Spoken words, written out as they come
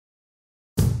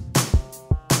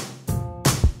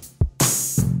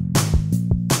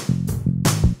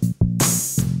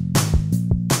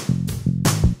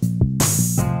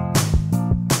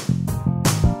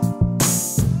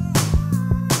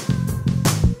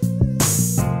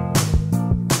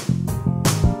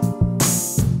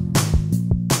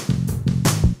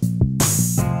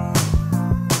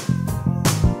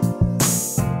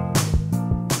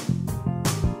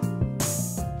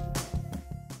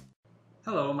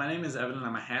my name is Evan and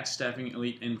I'm a Hatch Staffing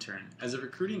Elite intern. As a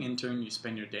recruiting intern, you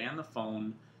spend your day on the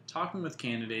phone, talking with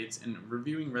candidates and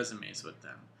reviewing resumes with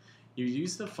them. You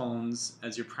use the phones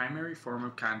as your primary form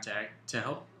of contact to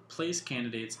help place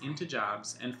candidates into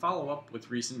jobs and follow up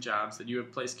with recent jobs that you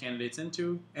have placed candidates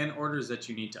into and orders that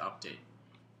you need to update.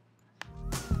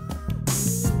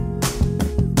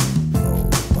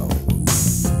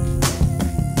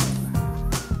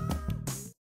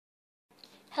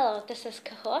 Hello, this is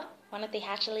Kahua, one of the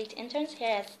Hatch Elite interns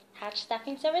here at Hatch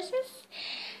Staffing Services.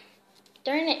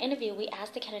 During the interview, we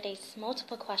asked the candidates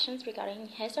multiple questions regarding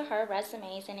his or her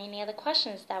resumes and any other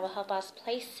questions that will help us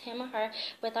place him or her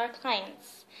with our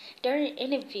clients. During the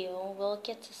interview, we'll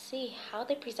get to see how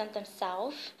they present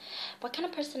themselves, what kind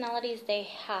of personalities they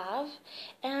have,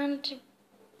 and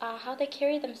how they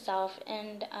carry themselves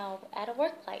at a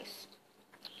workplace.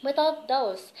 With all of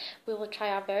those, we will try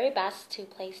our very best to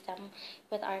place them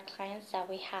with our clients that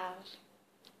we have.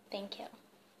 Thank you.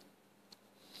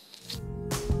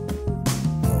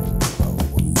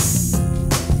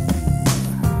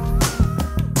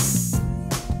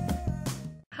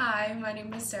 Hi, my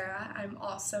name is Sarah. I'm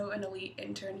also an elite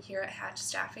intern here at Hatch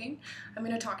Staffing. I'm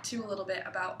going to talk to you a little bit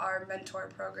about our mentor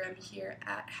program here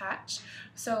at Hatch.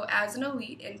 So as an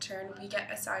elite intern, we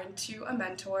get assigned to a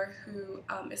mentor who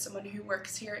is someone who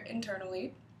works here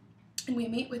internally. And we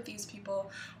meet with these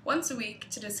people once a week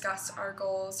to discuss our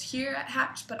goals here at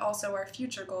Hatch, but also our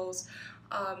future goals.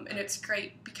 And it's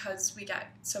great because we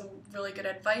get some really good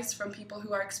advice from people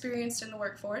who are experienced in the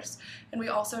workforce, and we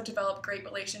also develop great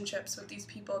relationships with these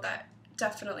people that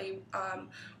definitely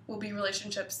will be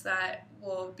relationships that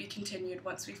will be continued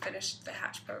once we finish the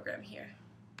Hatch program here.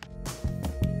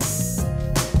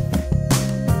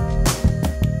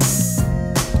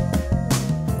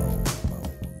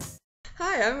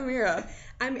 Hi, I'm Amira.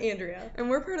 I'm Andrea. And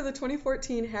we're part of the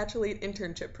 2014 Hatch Elite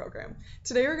Internship Program.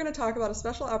 Today we're going to talk about a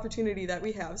special opportunity that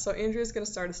we have, so Andrea's going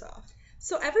to start us off.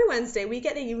 So every Wednesday we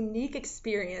get a unique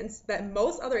experience that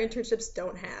most other internships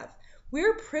don't have.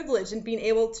 We're privileged in being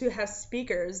able to have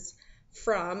speakers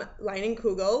from Lining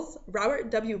Kugels,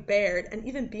 Robert W. Baird, and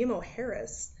even BMO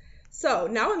Harris. So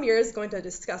now Amira is going to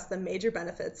discuss the major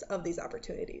benefits of these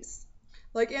opportunities.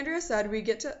 Like Andrea said, we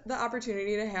get the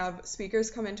opportunity to have speakers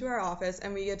come into our office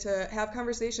and we get to have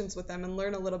conversations with them and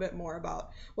learn a little bit more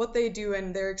about what they do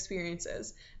and their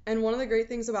experiences. And one of the great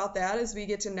things about that is we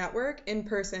get to network in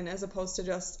person as opposed to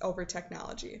just over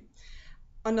technology.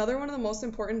 Another one of the most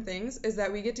important things is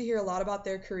that we get to hear a lot about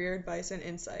their career advice and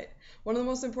insight. One of the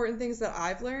most important things that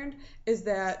I've learned is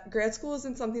that grad school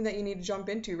isn't something that you need to jump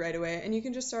into right away, and you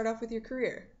can just start off with your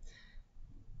career.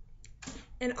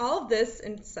 And all of this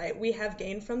insight we have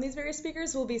gained from these various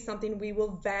speakers will be something we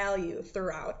will value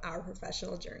throughout our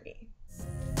professional journey.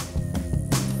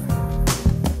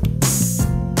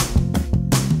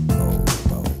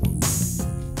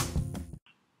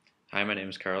 Hi, my name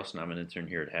is Carlos and I'm an intern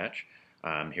here at Hatch.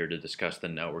 I'm here to discuss the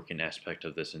networking aspect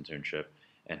of this internship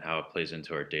and how it plays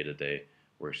into our day-to-day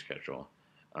work schedule.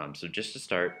 So just to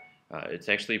start, it's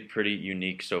actually pretty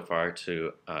unique so far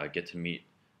to get to meet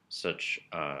such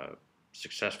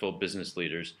successful business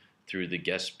leaders through the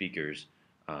guest speakers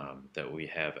that we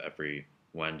have every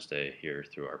Wednesday here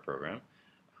through our program.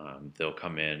 They'll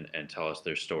come in and tell us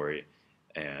their story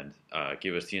and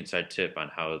give us the inside tip on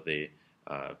how they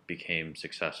became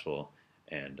successful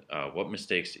and what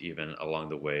mistakes even along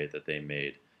the way that they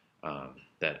made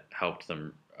that helped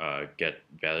them get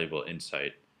valuable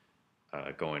insight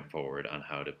going forward on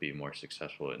how to be more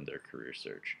successful in their career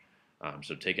search.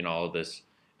 So taking all of this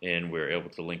in, we're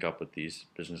able to link up with these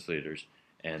business leaders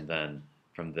and then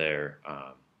from there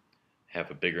have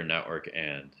a bigger network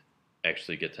and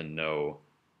actually get to know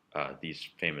these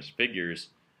famous figures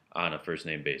on a first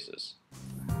name basis.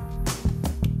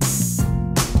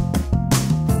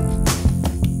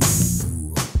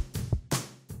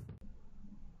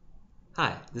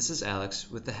 Hi, this is Alex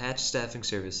with the Hatch Staffing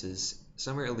Services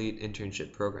Summer Elite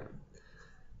Internship Program.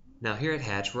 Now here at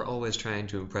Hatch, we're always trying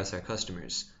to impress our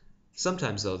customers.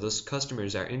 Sometimes though, those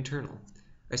customers are internal.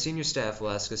 Our senior staff will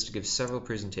ask us to give several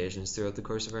presentations throughout the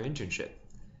course of our internship.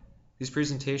 These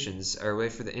presentations are a way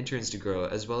for the interns to grow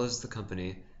as well as the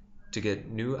company to get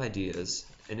new ideas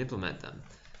and implement them.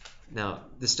 Now,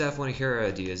 the staff want to hear our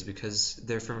ideas because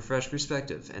they're from a fresh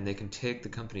perspective and they can take the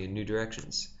company in new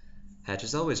directions. Hatch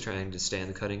is always trying to stay on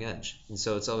the cutting edge, and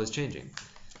so it's always changing.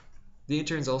 The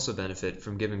interns also benefit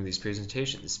from giving these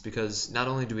presentations because not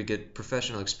only do we get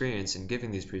professional experience in giving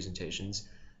these presentations,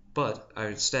 but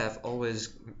our staff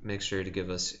always makes sure to give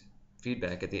us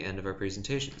feedback at the end of our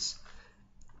presentations.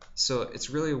 So it's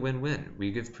really a win-win.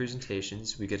 We give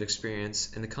presentations, we get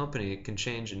experience, and the company can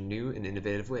change in new and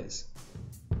innovative ways.